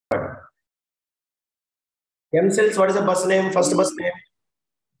M cells, what is the bus name? First bus name?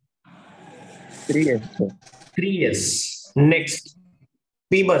 3S, sir. 3S. Next,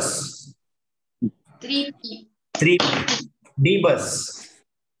 P bus. 3P. 3. D bus.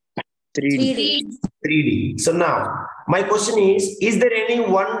 3D. 3D. So now, my question is there any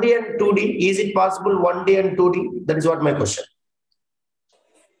 1D and 2D? Is it possible 1D and 2D? That is what my question.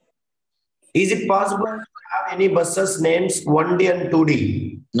 Is it possible to have any buses names 1D and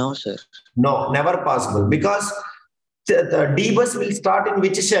 2D? No, sir. No, never possible. Because the D bus will start in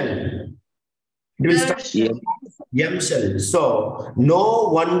which shell? It will start in M shell. So,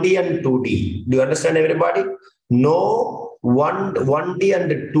 no 1D and 2D. Do you understand, everybody? No 1D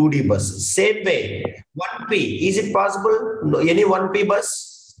and 2D bus. Same way, 1P. Is it possible? No, any 1P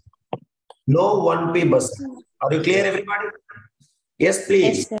bus? No 1P bus. Are you clear, everybody? Yes,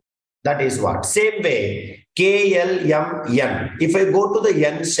 please. Yes, that is what. Same way, KLMN. If I go to the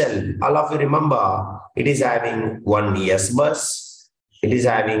N shell, all of you remember, it is having one S bus, it is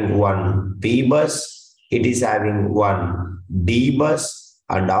having one P bus, it is having one D bus,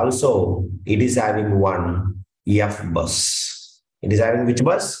 and also it is having one F bus. It is having which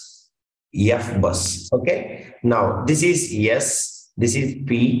bus? F bus. Okay. Now, this is S, this is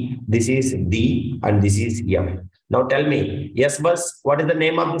P, this is D, and this is F. Now tell me, S bus, what is the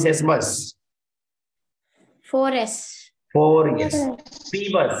name of this S bus? 4S. 4S.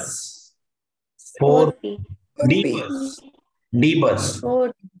 P bus. 4. D bus. D bus.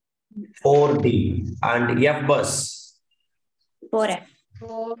 4. 4D. And F bus. 4F.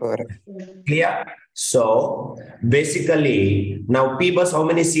 4. Clear? So basically, now P bus, how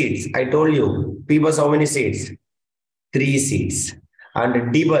many seats? I told you, P bus, how many seats? 3 seats.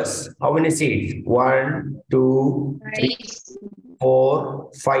 And D bus, how many seats? 1, 2, 3,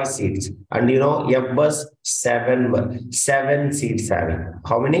 4, 5 seats. And you know, F bus, 7 seats having.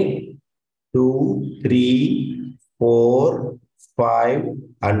 How many? 2, 3, 4, 5,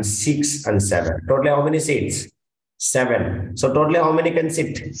 and 6 and 7. Totally how many seats? 7. So totally how many can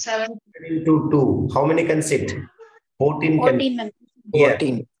sit? 7. Into 2. How many can sit? 14 can 14 members. here.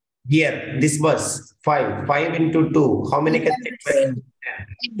 14. Here, this bus, 5. 5 into 2. How many can sit?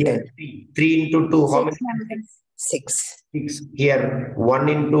 Here, 3. 3 into 2. How many? 6. 6. Here, 1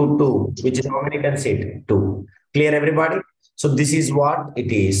 into 2, which is how many can sit? 2. Clear, everybody? So this is what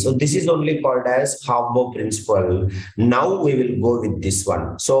it is. So this is only called as Aufbau principle. Now we will go with this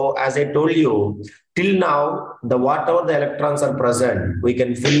one. So as I told you, till now, the whatever the electrons are present, we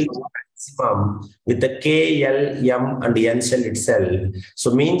can fill maximum with the K, L, M, and N shell itself.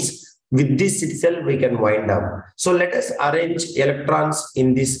 So means with this itself we can wind up. So let us arrange electrons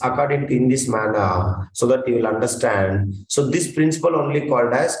in this according to in this manner so that you will understand. So this principle only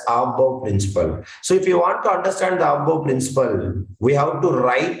called as Aufbau principle. So if you want to understand the Aufbau principle, we have to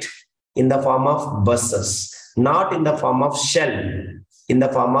write in the form of buses, not in the form of shell. In the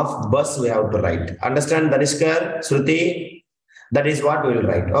form of bus we have to write. Understand, Danishkar, Shruti? That is what we will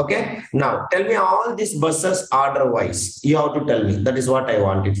write. Okay. Now tell me all these buses order wise. You have to tell me. That is what I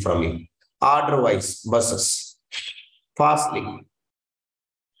wanted from you. Order wise buses. Fastly.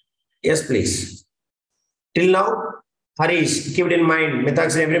 Yes, please. Till now, Harish, keep it in mind.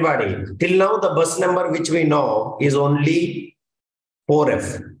 Mithaks, everybody. Till now, the bus number which we know is only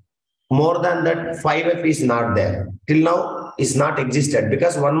 4F. More than that, 5F is not there. Till now, is not existed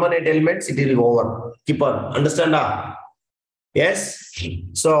because 118 elements, it will over. Keep on. Understand? Yes.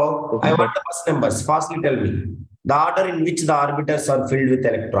 So I want the bus numbers. Fastly tell me. The order in which the orbitals are filled with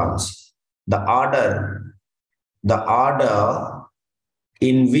electrons. The order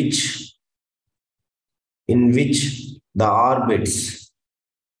in which the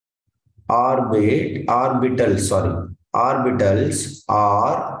orbitals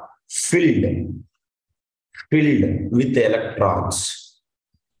are filled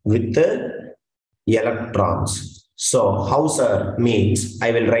with electrons. So, how, sir, means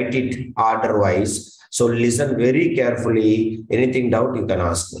I will write it order wise. So, listen very carefully. Anything doubt, you can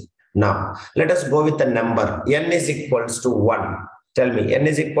ask me. Now, let us go with the number. N is equals to 1. Tell me, N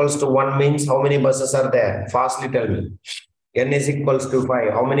is equals to 1 means how many buses are there? Fastly tell me. N is equals to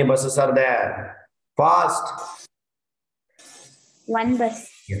 5. How many buses are there? Fast. 1 bus.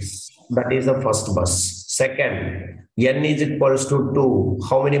 Yes, that is the first bus. Second, N is equals to 2.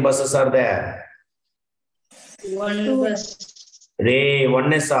 How many buses are there? 1 bus. Ray,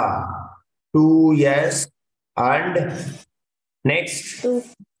 1S, 2S, and next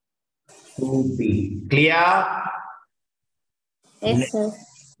 2P. Clear? Yes, sir.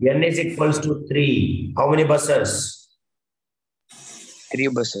 N is equals to 3. How many buses? 3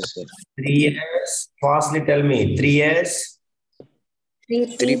 buses, sir. 3S. Fastly tell me. 3S.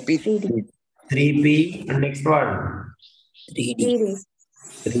 3P. 3P. 3p. And next one. 3D.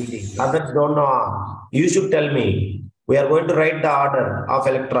 3D. Others don't know. You should tell me. We are going to write the order of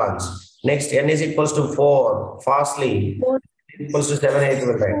electrons. Next, n is equals to 4. Fastly. 4. Equals to 7, 8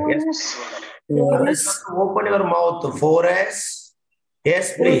 will write. Yes. Others have to open your mouth. 4s.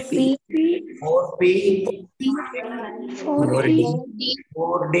 Yes, please. 4p.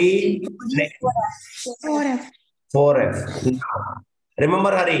 4d. Next. 4F. 4f. Now,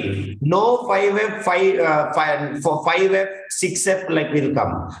 remember, Hari, no 5f, 5f, 6f like will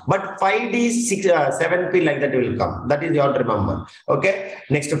come, but 5d, 7p like that will come. That is you have to remember. Okay.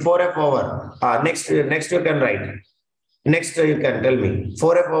 Next 4f over. Next you can write. Next you can tell me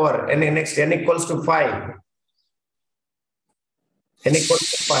 4f over. And next n equals to 5. N equals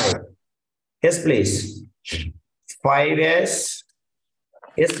to 5. Yes, please. 5s.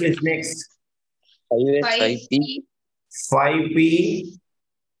 Yes, please. Next. 5P. 5p.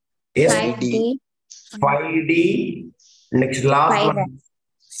 Yes, 5D. 5d. Next, last one.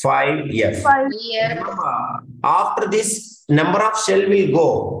 5f. Remember, after this, number of shell will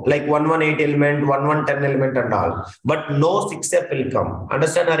go like 118 element, 1110 element and all. But no 6f will come.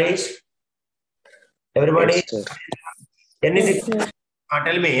 Understand, Harish? Everybody? Yes, sir. N is equal,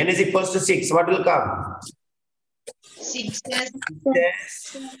 tell me, n is equals to 6. What will come? 6s,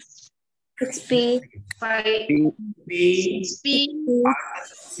 6P. 5p, P, 60.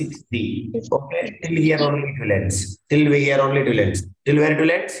 Okay, till here only it will end. Till here only it will end. Till where it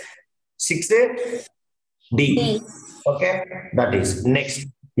will end? 6 D. Okay, that is next.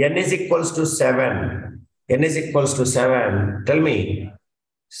 N is equals to 7. N is equals to 7. Tell me.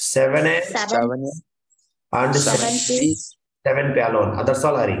 7 7 and 7P. 7p alone. That's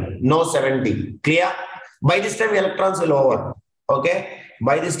all, Hari. No 70. Clear? By this time, electrons will over. Okay?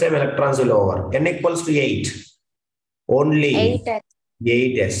 By this time, electrons will over. N equals to 8. Only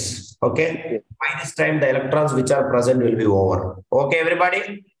 8s. Okay? By this time, the electrons which are present will be over. Okay,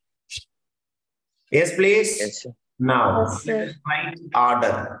 everybody? Yes, please? Yes, sir. Now, Yes, sir. let's write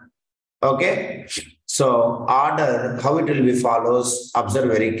order. Okay? So, order, how it will be follows, observe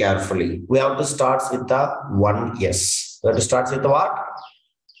very carefully. We have to start with the 1 yes. We have to start with what?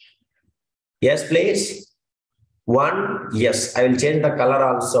 Yes, please. 1 yes. I will change the color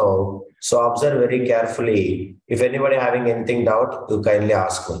also. So, observe very carefully. If anybody having anything doubt, you kindly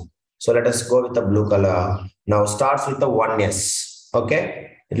ask me. So, let us go with the blue color. Now, starts with the 1 yes.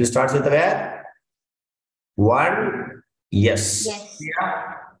 Okay? It will start with where? 1 yes. Yeah.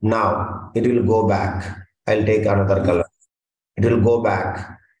 Now it will go back. I'll take another color. It will go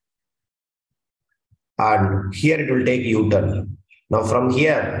back. And here it will take U-turn. Now from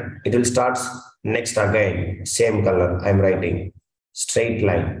here, it will start next again. Same color I'm writing. Straight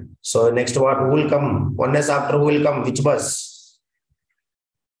line. So next what? Who will come? 1s after who will come? Which bus?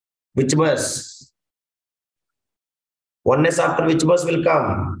 Which bus? 1s after which bus will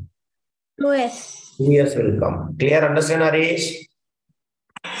come? 2S. 2s will come. Clear? Understand, Harish?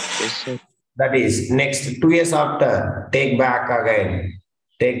 Yes, sir. That is next 2 years after, take back again.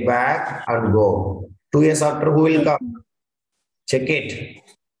 Take back and go. 2 years after, who will come? Check it.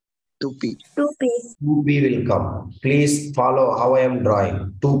 2P. 2P. 2p will come. Please follow how I am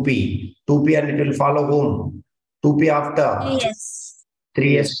drawing. 2p. 2p and it will follow whom? 2p after. 3S. 3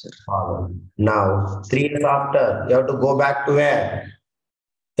 years Yes, sir. follow. Now, 3 years after, you have to go back to where?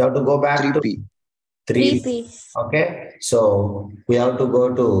 You have to go back to 3P. 3. 3P. Okay, so we have to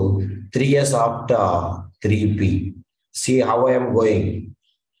go to 3 years after 3p. See how I am going.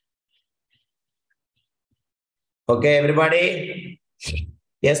 Okay, everybody?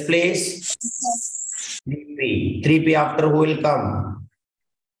 Yes, please. 3p. 3p after who will come?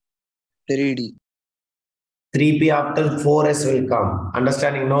 3D. 3p after 4s will come.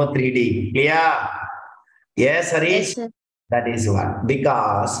 Understanding? No 3d. Clear? Yes, Harish? Yes, sir. That is what.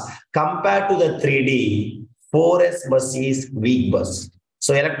 Because compared to the 3D, 4s bus is weak bus.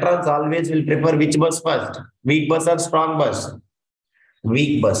 So electrons always will prefer which bus first? Weak bus or strong bus?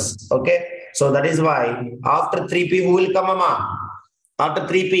 Weak bus. Okay. So that is why after 3p, who will come, Mama? After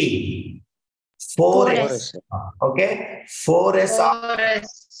 3p? 4s. Okay. 4s.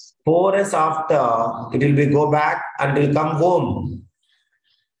 4s after, it will be go back and will come home.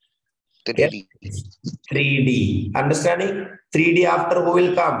 3D. 3D. Understanding? 3D after who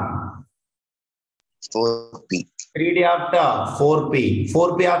will come? 4P. 3D after 4P.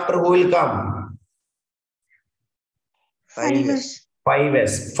 4P after who will come? 5S.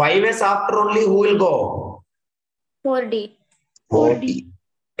 5S. 5S after only who will go? 4D. 4D.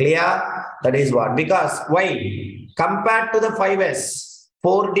 Clear? That is what. Because why? Compared to the 5S,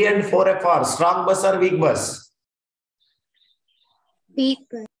 4D and 4F are strong bus or weak bus? Weak.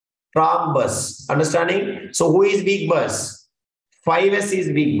 strong bus. Understanding? So who is weak bus? 5s is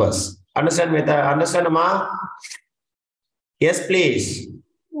weak bus. Understand, Meta? Understand, Ma? Yes, please.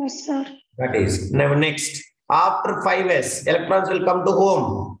 Yes, sir. That is. Now next. After 5s, electrons will come to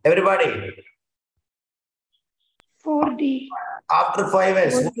whom? Everybody. 4D. After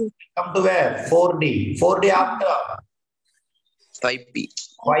 5s, 4D. come to where? 4d. 4d after 5P.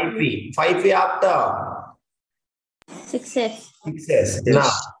 5p. 5p after 6S. 6s. Now,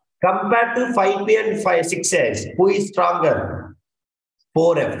 compared to 5p and 6s, who is stronger?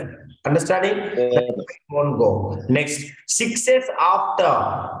 4f. Understanding? That won't go. Next, 6s after.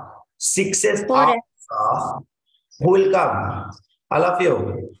 6s 4F. after. Who will come? All of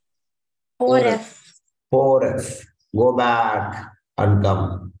you. 4F. 4f. Go back and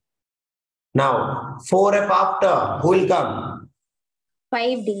come. Now, 4f after. Who will come?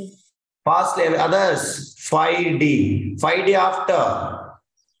 5D. Fastly, others. 5d. 5d after.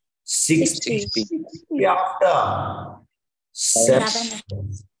 6d 6D. after. 7.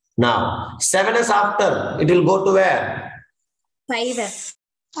 7F. Now, 7s after. It will go to where? 5F.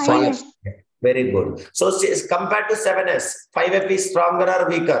 5. Very good. So, compared to 7s, 5f is stronger or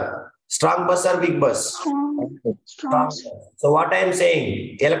weaker? Strong bus or weak bus? Strong. So, what I am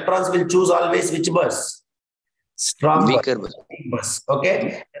saying, electrons will choose always which bus? Strong Weaker bus. bus. Weak bus.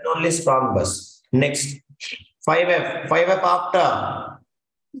 Okay? And only strong bus. Next, 5f. 5f after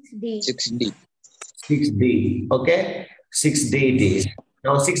 6D. 6D. 6d. Okay? 6d it is.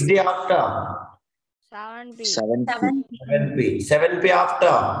 Now, 6d after 7P. 7P. 7p. 7p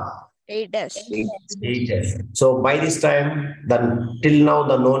after 8S. 8s. So by this time, then till now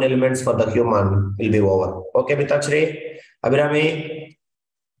the known elements for the human will be over. Okay, Mitachri, Abhirami.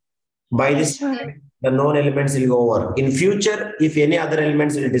 By this time, the known elements will go over. In future, if any other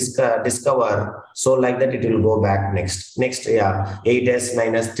elements will discover, so like that it will go back next. Next, yeah, 8s,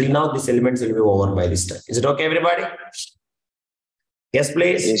 9s. Till now, these elements will be over by this time. Is it okay, everybody? Yes,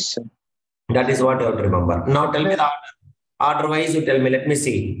 please. Yes, sir. That is what you have to remember. Now tell me the order. Order wise, you tell me. Let me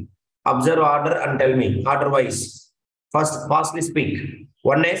see. Observe order and tell me. Order wise. First, fastly speak.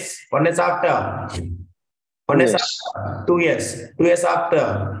 1s after. 1s Yes. after. 2s. 2s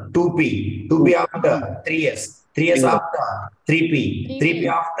after. 2p. 2p after. 3s. 3s after. 3p. 3p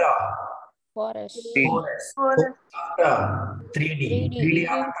after. 4S. 4s. 4 after. 3d. 3d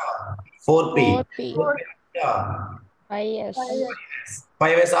after. 4p. 4P. 4p after. 5S.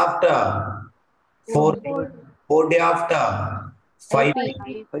 5s after. 4p. 4d after. 5p.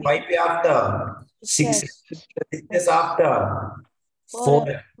 5P. 5p after. 6 6S. 6s after. 4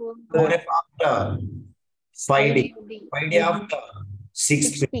 4F. 4f after. 5d. 5d after.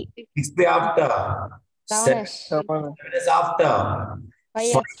 6p. 6P. 6p after. 7S. 7s after.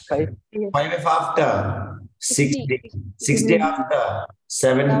 5F. 5f after. 6d. 6d after.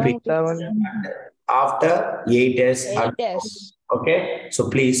 7p. 7P. After 8s. And 8S. okay. So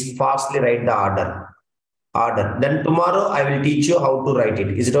please fastly write the order. Then tomorrow I will teach you how to write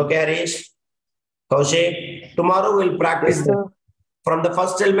it. Is it okay, Harish? Kaushik? Tomorrow we'll practice from the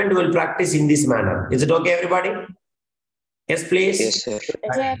first element. We'll practice in this manner. Is it okay, everybody? Yes, please. Yes, sir.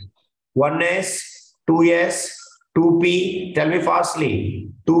 Yes, sir. 1s, 2s, 2p. Tell me fastly.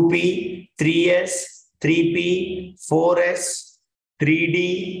 2p, 3s, 3p, 4s,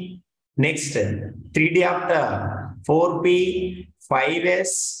 3d. Next, 3d after 4p,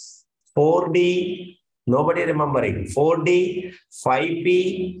 5s, 4d. Nobody remembering. 4d,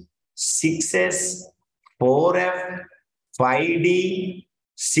 5p, 6s, 4f, 5d,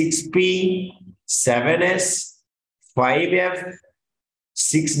 6p, 7s, 5f,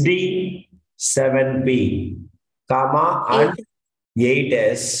 6d, 7p, comma, and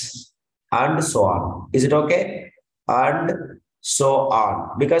 8s, and so on. Is it okay? And so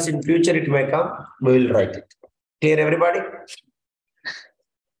on. Because in future it may come, we will write it. Clear, everybody?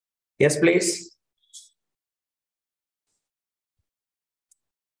 Yes, please.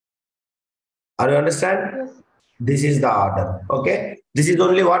 Are you understand? Yes. This is the order. Okay. This is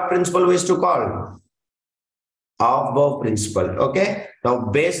only what principle we used to call? Aufbau principle. Okay. Now,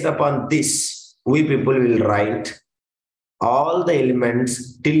 based upon this, we people will write all the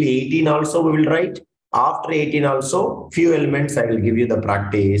elements till 18 also we will write. After 18 also, few elements I will give you the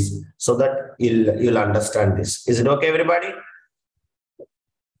practice so that you'll understand this. Is it okay, everybody?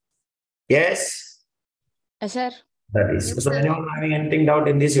 Yes? Yes, sir. That is. So anyone having anything doubt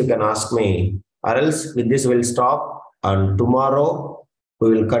in this, you can ask me. Or else with this we'll stop. And tomorrow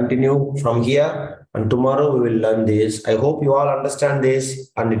we will continue from here. And tomorrow we will learn this. I hope you all understand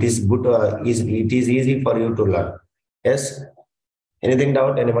this. And it is good. It is easy for you to learn. Yes? Anything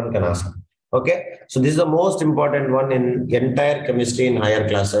doubt? Anyone can ask. Okay, so this is the most important one in entire chemistry in higher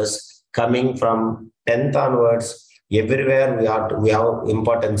classes. Coming from 10th onwards, everywhere we have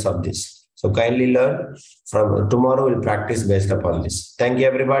importance of this. So kindly learn. From tomorrow we'll practice based upon this. Thank you,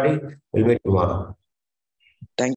 everybody. We'll meet tomorrow. Thank